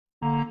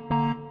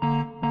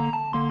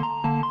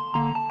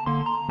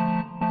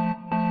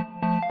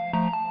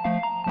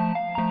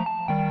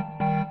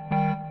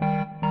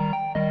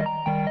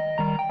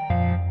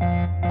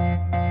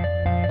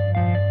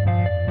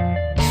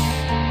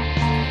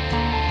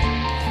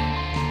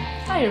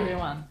Hi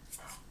everyone!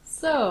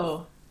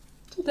 So,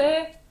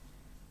 today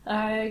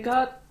I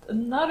got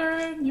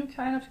another new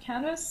kind of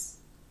canvas.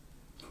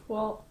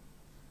 Well,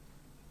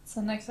 it's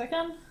the next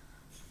second.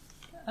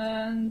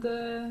 And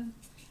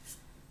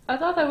I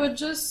thought I would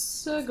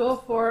just go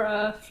for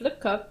a flip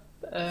cup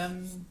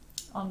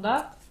on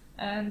that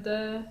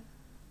and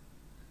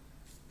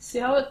see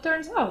how it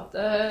turns out.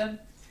 I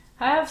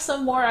have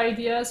some more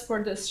ideas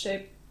for this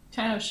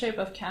kind of shape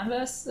of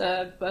canvas,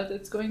 but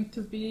it's going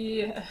to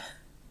be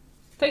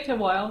take a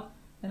while,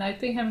 and I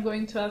think I'm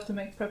going to have to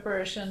make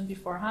preparation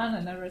beforehand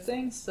and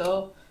everything.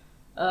 So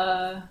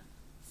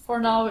for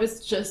now,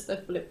 it's just a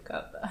flip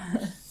cup.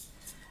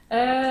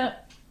 Today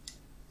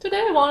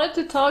I wanted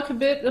to talk a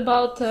bit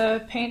about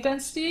paint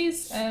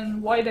densities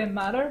and why they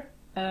matter.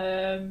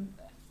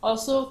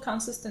 Also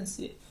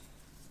consistency.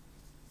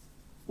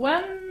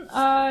 When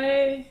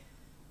I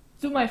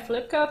do my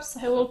flip cups,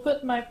 I will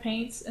put my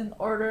paints in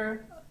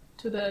order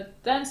to the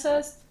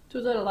densest to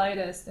the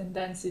lightest in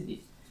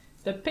density.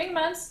 The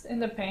pigments in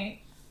the paint,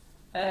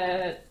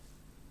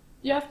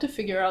 you have to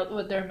figure out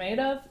what they're made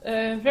of.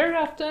 Very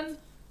often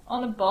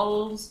on the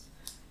bottles,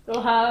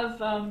 you'll have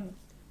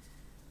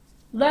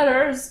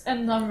letters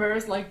and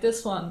numbers like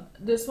this one.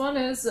 This one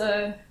is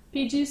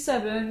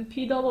PG7,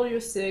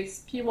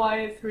 PW6,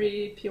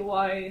 PY3,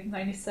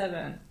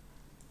 PY97.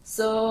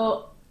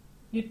 So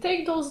you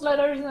take those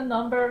letters and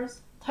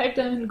numbers, type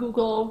them in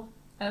Google,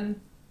 and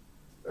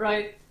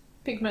write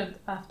pigment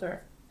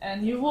after,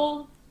 and you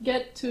will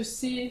get to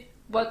see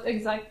what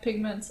exact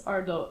pigments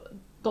are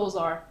those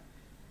are.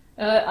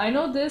 I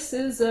know this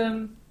is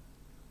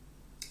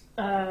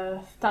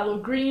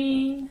phthalo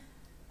green.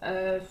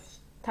 I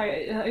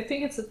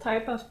think it's a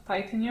type of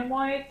titanium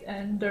white,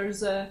 and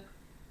there's a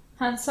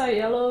Hansa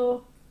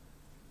yellow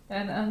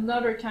and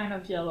another kind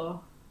of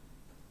yellow.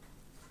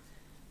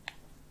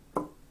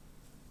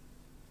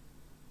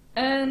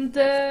 And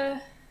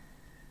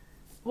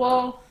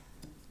well,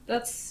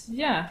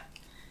 yeah.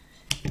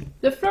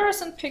 The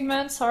fluorescent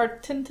pigments are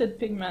tinted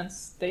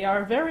pigments. They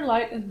are very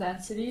light in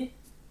density,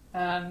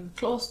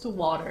 close to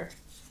water.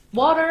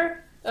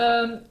 Water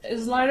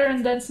is lighter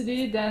in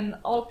density than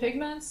all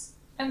pigments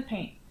and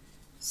paint.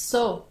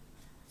 So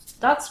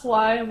that's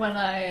why when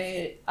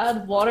I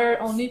add water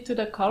only to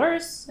the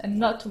colors and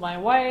not to my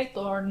white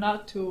or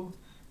not to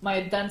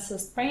my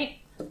densest paint,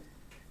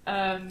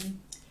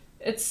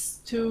 it's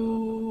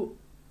to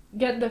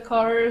get the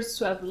colors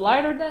to have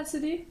lighter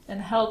density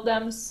and help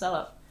them sell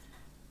up.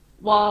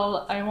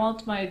 While I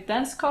want my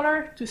dense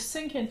color to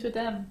sink into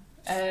them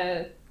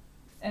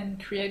and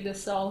create the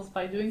cells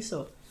by doing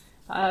so.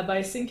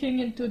 By sinking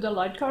into the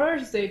light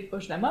colors, they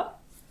push them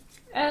up,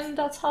 and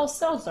that's how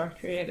cells are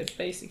created,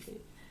 basically.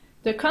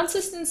 The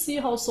consistency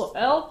also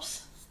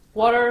helps.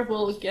 Water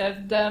will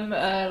give them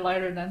a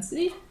lighter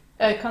density,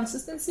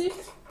 consistency.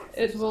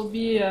 It will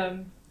be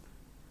a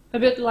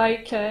bit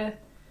like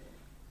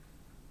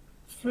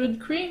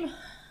fluid cream.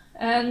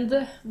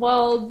 And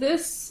well,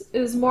 this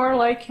is more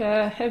like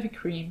a heavy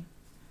cream.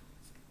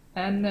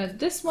 And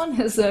this one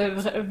is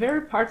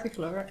very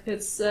particular.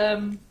 It's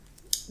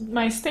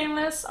my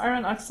stainless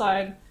iron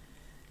oxide.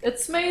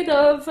 It's made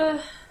of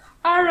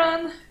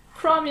iron,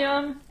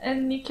 chromium,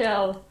 and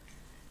nickel.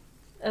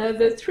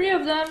 The three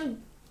of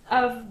them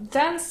are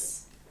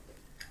dense,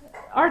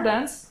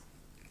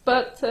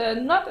 but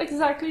not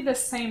exactly the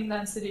same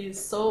densities.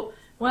 So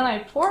when I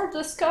pour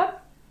this cup,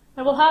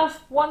 I will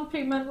have one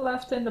pigment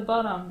left in the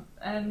bottom,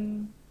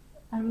 and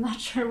I'm not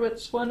sure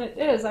which one it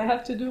is. I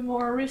have to do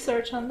more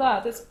research on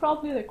that. It's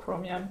probably the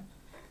chromium.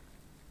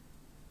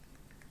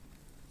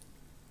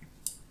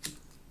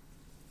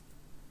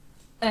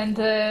 And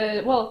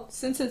well,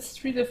 since it's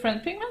three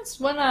different pigments,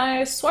 when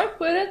I swipe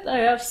with it, I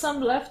have some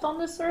left on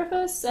the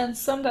surface and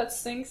some that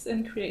sinks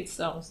and creates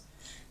cells.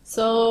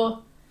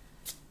 So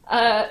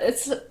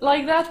it's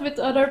like that with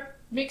other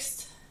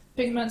mixed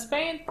pigments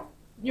paint.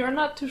 You're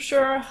not too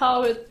sure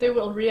how they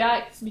will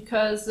react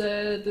because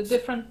the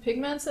different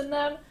pigments in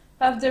them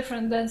have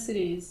different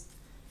densities.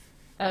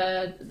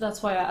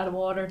 That's why I add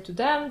water to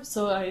them,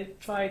 so I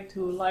try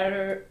to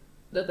lighter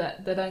the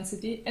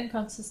density and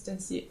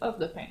consistency of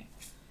the paint.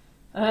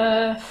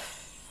 I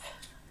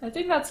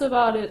think that's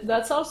about it.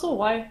 That's also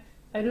why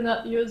I do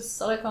not use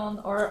silicone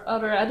or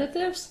other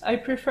additives. I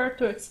prefer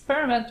to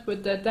experiment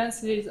with the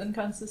densities and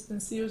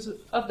consistencies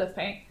of the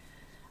paint.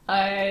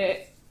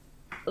 I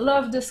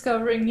love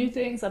discovering new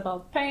things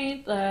about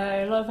paint.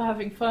 I love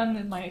having fun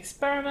in my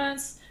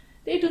experiments.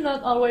 They do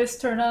not always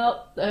turn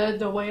out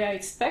the way I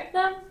expect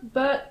them,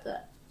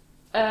 but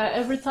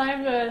every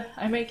time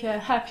I make a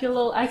happy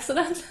little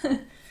accident,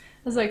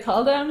 as I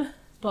call them,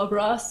 Bob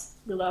Ross,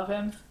 we love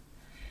him,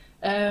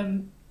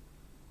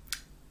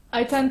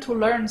 I tend to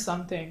learn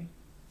something.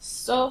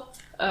 So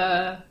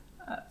I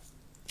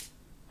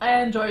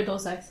enjoy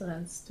those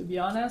accidents, to be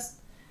honest.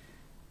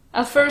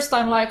 At first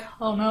I'm like,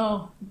 oh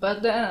no,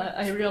 but then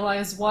I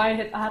realize why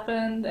it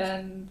happened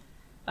and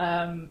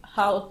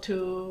how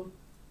to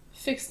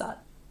fix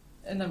that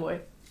in a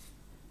way.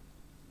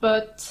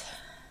 But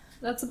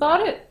that's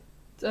about it.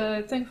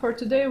 I think for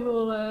today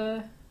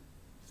we'll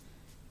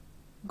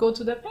go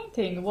to the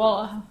painting.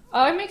 Well,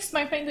 I mixed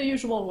my paint the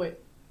usual way.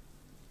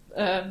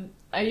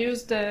 I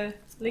used the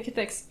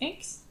Liquitex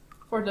inks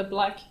for the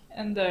black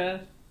and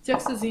the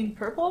Dioxazine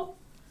purple.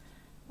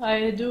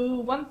 I do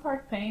 1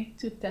 part paint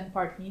to 10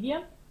 part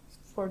medium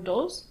for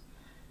those.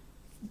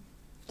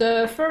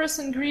 The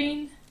fluorescent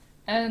green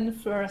and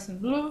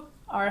fluorescent blue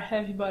are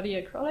heavy body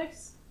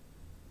acrylics.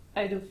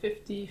 I do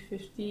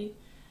 50-50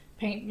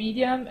 paint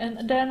medium,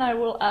 and then I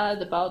will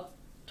add about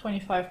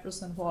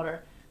 25%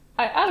 water.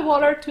 I add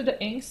water to the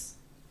inks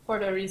for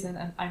the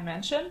reason I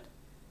mentioned,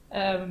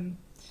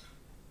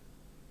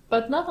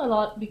 but not a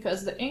lot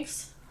because the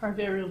inks are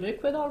very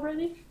liquid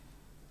already.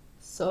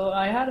 So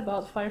I had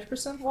about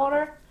 5%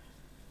 water,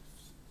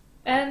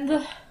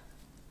 and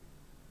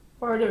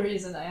for the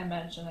reason I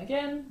mentioned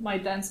again, my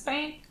dense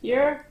paint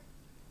here,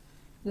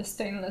 the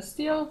stainless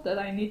steel that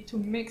I need to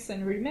mix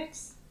and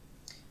remix,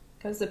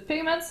 because the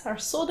pigments are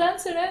so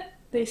dense in it,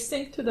 they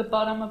sink to the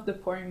bottom of the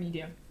pouring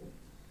medium,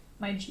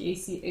 my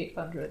GAC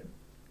 800.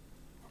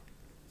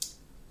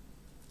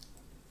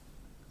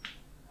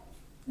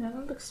 Yeah,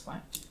 that looks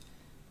fine.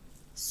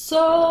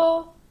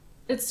 So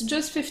it's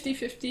just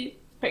 50-50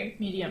 paint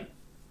medium.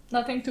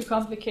 Nothing too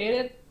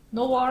complicated.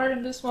 No water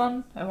in this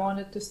one. I want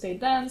it to stay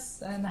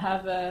dense and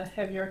have a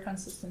heavier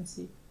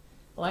consistency,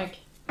 like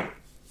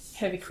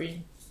heavy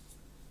cream.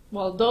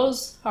 Well,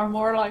 those are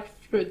more like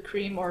fruit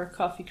cream or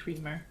coffee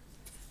creamer.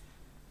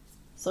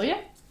 So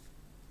yeah,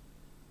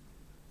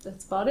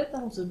 that's about it.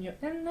 I'll zoom you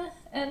in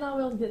and I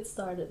will get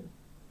started.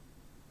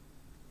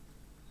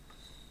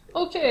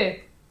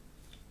 Okay,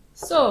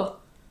 so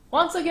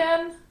once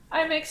again,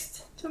 I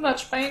mixed too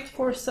much paint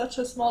for such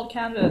a small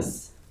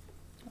canvas.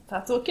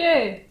 That's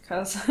okay,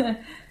 because I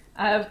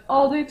have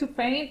all day to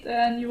paint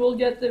and you will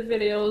get the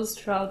videos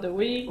throughout the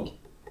week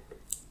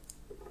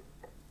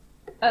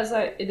as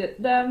I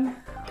edit them.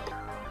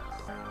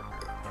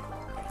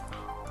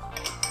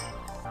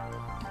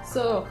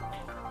 So,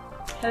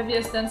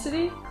 heaviest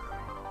density,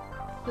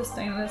 the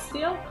stainless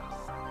steel.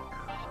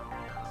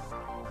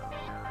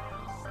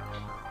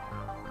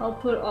 I'll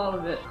put all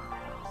of it.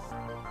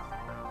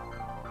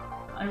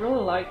 I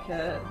really like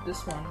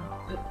this one.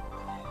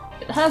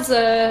 It has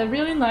a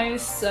really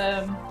nice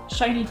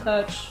shiny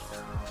touch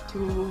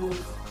to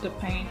the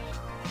paint.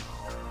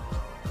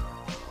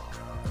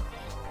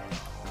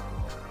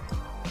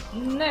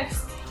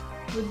 Next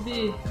would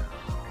be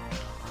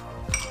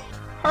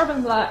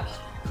carbon black.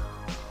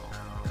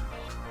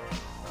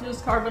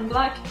 Use carbon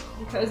black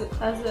because it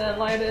has a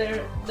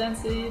lighter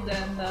density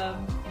than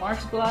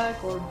Mars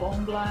black or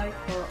bone black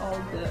or all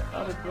the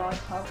other black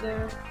out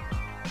there.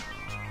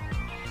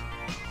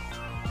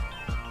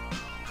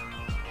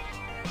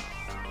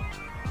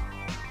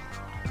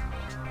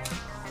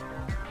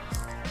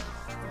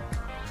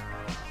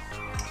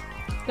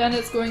 Then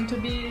it's going to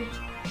be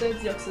the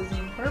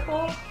Dioxazine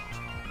purple.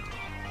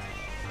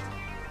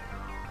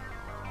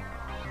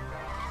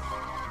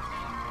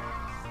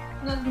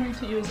 I'm not going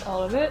to use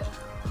all of it.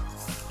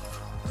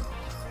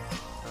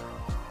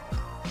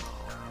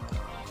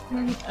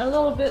 And a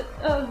little bit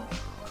of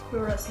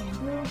fluorescent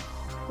blue,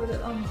 put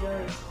it on the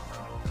others.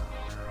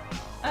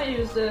 I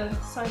use the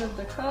side of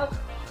the cup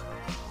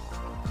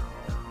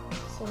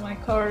so my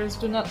colors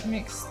do not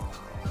mix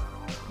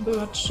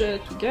much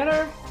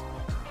together.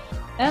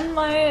 And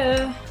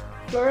my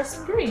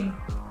fluorescent green.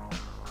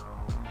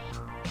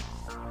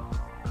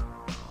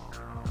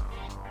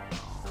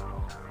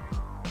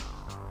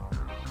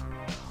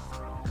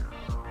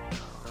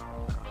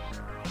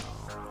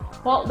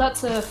 Well,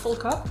 that's a full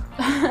cup.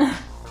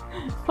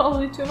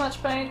 Probably too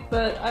much paint,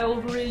 but I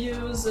will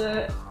reuse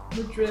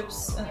the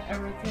drips and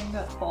everything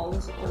that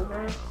falls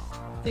over.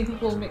 I think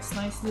it will mix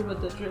nicely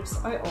with the drips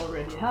I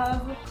already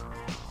have.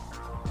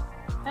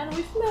 And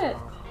we flip.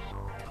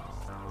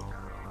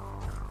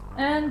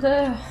 And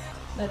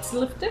let's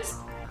lift this.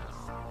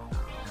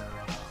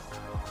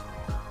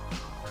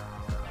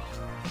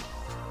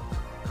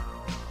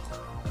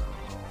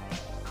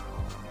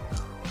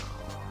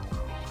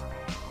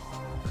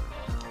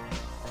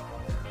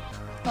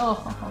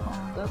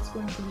 Oh, that's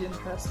going to be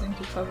interesting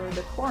to cover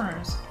the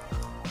corners.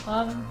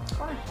 Corner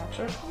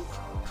catcher, please.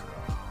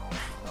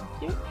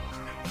 Thank you.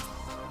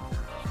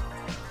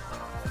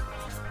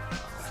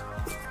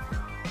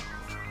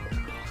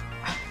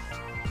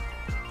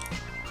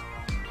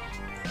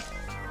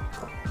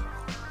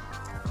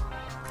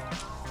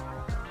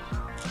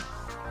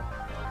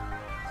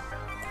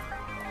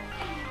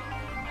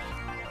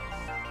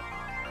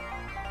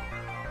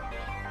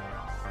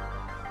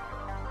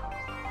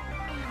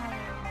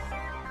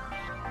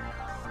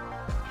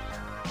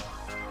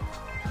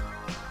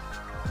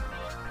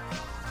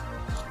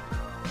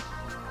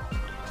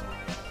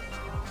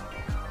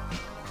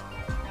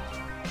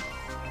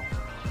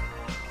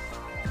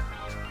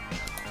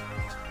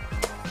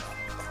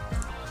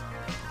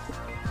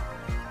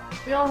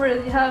 We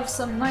already have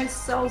some nice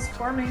cells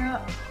forming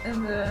up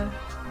in the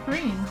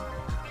green.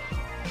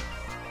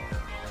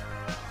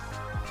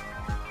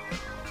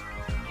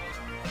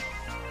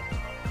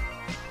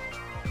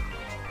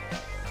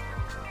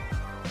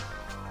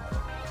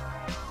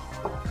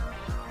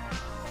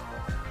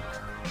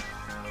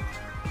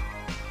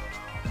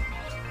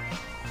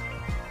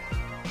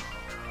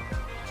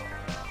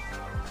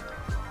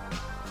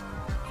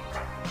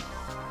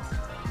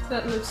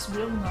 That looks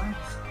real nice.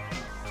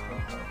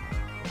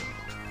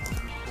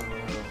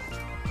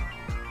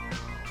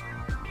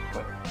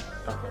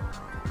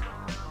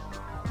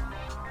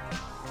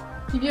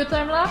 Give you a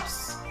time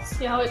lapse,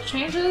 see how it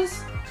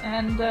changes,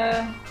 and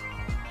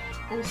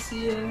we'll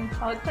see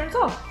how it turns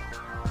out.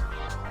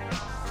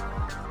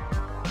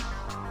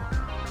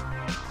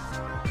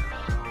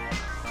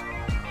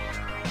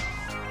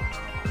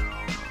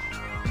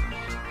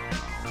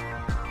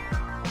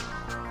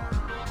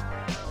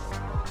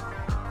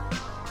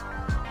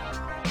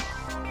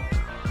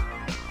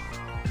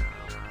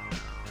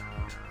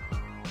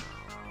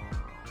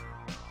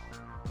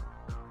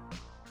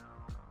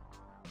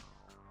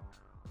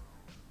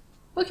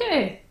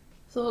 Okay,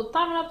 so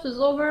time lapse is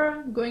over.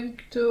 I'm going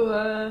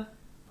to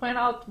point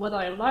out what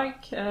I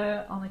like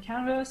on the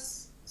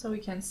canvas so we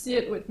can see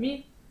it with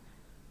me.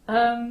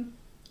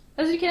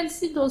 As you can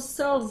see, those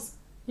cells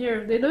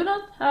here, they do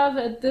not have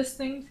a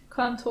distinct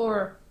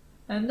contour,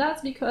 and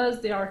that's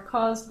because they are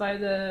caused by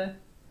the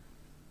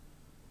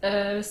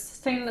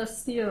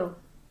stainless steel.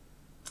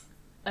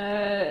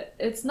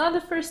 It's not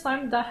the first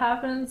time that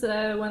happens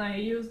when I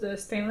use the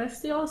stainless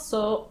steel,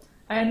 so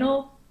I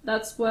know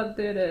that's what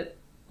did it.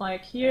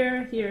 Like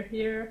here, here,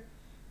 here,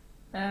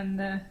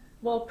 and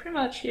well, pretty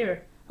much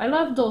here. I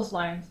love those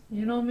lines.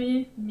 You know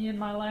me and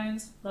my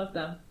lines, love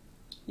them.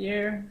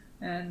 Here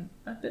and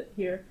a bit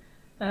here.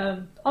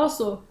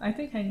 Also, I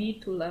think I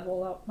need to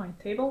level up my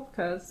table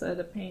because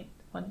the paint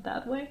went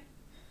that way.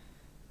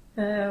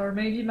 Or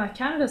maybe my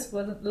canvas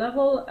wasn't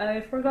level. I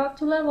forgot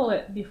to level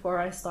it before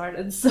I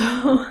started,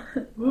 so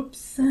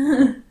oops.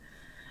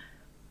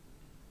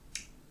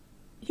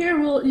 Here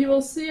you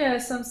will see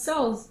some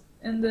cells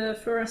in the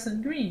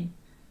fluorescent green,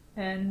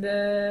 and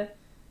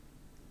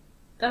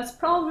that's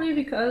probably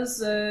because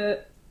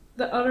the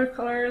other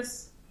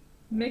colors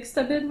mixed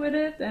a bit with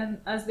it,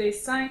 and as they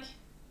sank,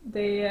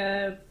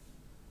 they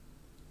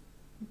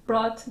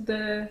brought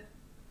the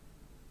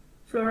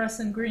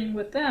fluorescent green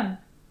with them,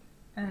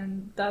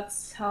 and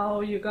that's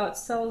how you got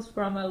cells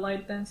from a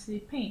light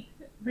density paint.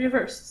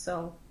 Reversed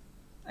cell,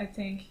 I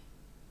think.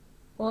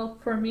 Well,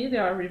 for me they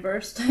are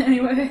reversed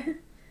anyway.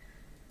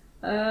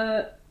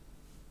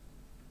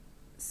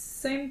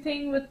 Same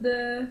thing with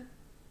the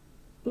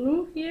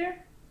blue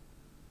here.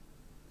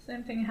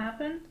 Same thing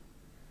happened.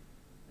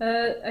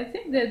 I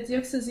think the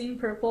Dioxazine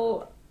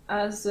purple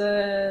has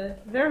a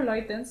very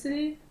light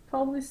density,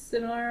 probably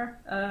similar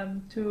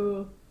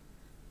to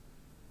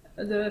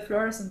the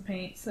fluorescent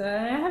paints.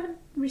 I haven't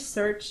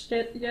researched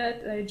it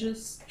yet. I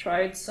just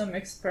tried some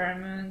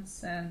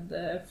experiments, and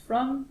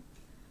from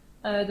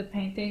the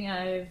painting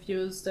I've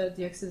used the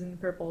Dioxazine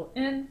purple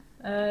in.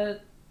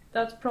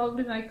 That's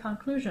probably my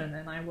conclusion,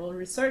 and I will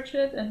research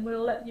it and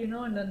will let you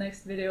know in the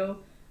next video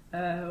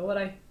what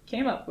I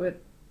came up with,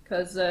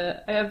 because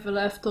I have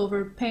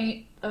leftover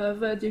paint of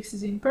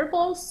Dioxazine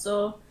purple,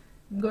 so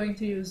I'm going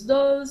to use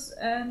those,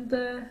 and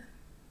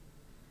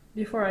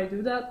before I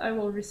do that I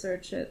will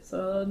research it.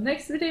 So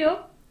next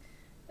video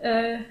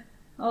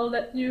I'll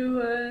let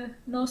you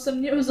know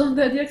some news on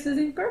the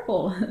Dioxazine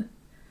purple.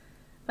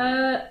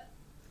 I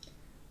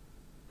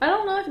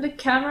don't know if the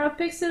camera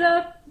picks it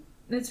up.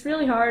 It's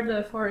really hard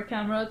for a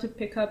camera to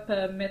pick up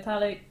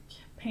metallic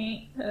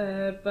paint,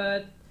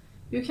 but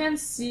you can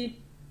see,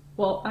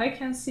 well, I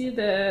can see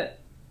the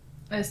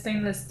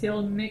stainless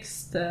steel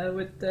mixed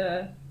with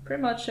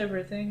pretty much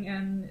everything,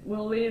 and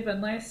will leave a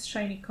nice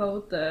shiny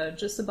coat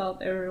just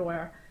about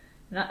everywhere.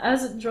 Now,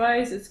 as it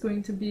dries, it's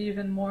going to be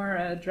even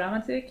more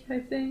dramatic, I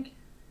think,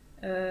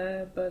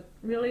 but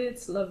really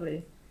it's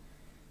lovely.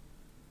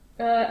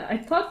 I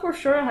thought for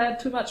sure I had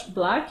too much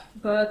black,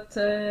 but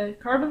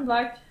carbon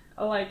black,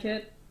 I like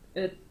it.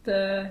 It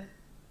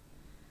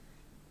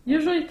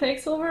usually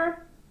takes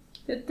over.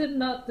 It did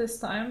not this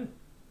time.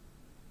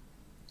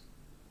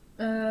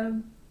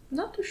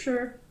 Not too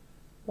sure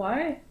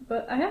why,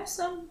 but I have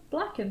some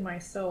black in my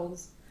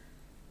cells.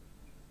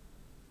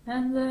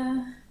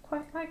 And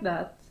quite like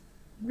that.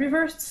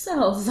 Reversed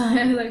cells,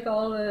 like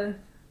I'll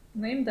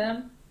name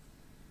them.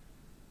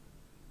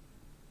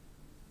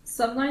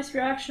 Some nice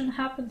reaction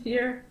happened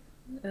here.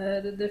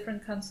 The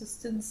different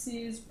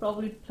consistencies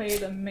probably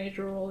played a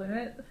major role in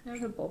it.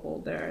 There's a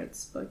bubble there,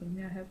 it's bugging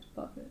me, I have to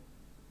pop it.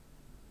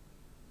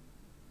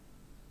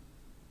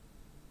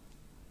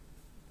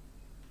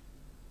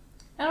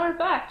 And we're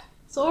back!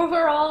 So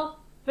overall,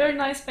 very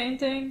nice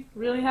painting,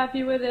 really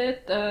happy with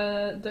it.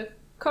 The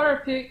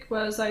color pick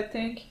was, I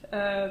think,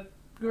 a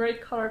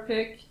great color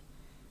pick.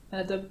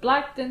 The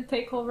black didn't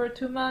take over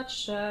too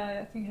much,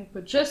 I think I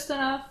put just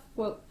enough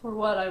for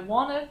what I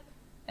wanted.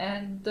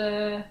 And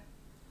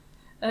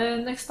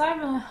next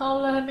time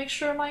I'll make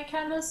sure my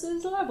canvas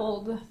is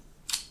leveled.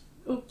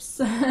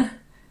 Oops.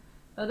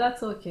 But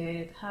that's okay,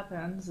 it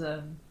happens.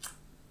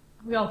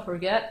 We all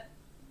forget.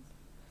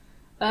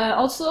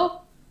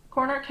 Also,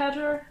 corner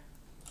catcher.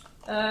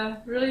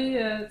 Really,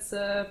 it's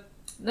a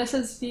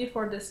necessity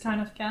for this kind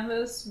of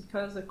canvas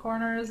because the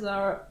corners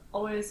are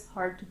always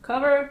hard to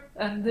cover.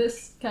 And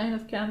this kind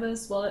of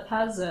canvas, well, it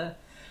has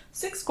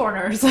 6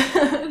 corners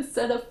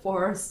instead of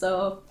 4.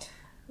 So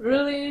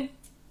really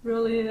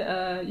really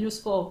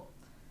useful.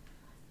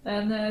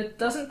 And it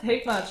doesn't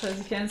take much, as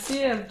you can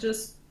see. I've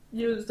just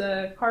used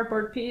a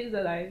cardboard piece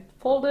that I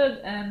folded,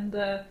 and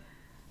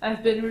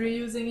I've been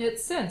reusing it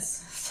since.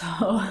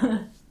 So,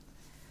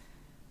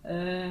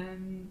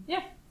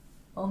 yeah,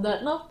 on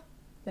that note,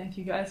 thank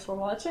you guys for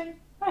watching.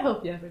 I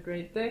hope you have a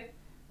great day.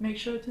 Make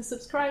sure to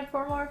subscribe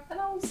for more, and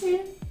I will see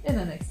you in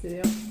the next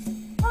video.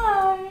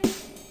 Bye!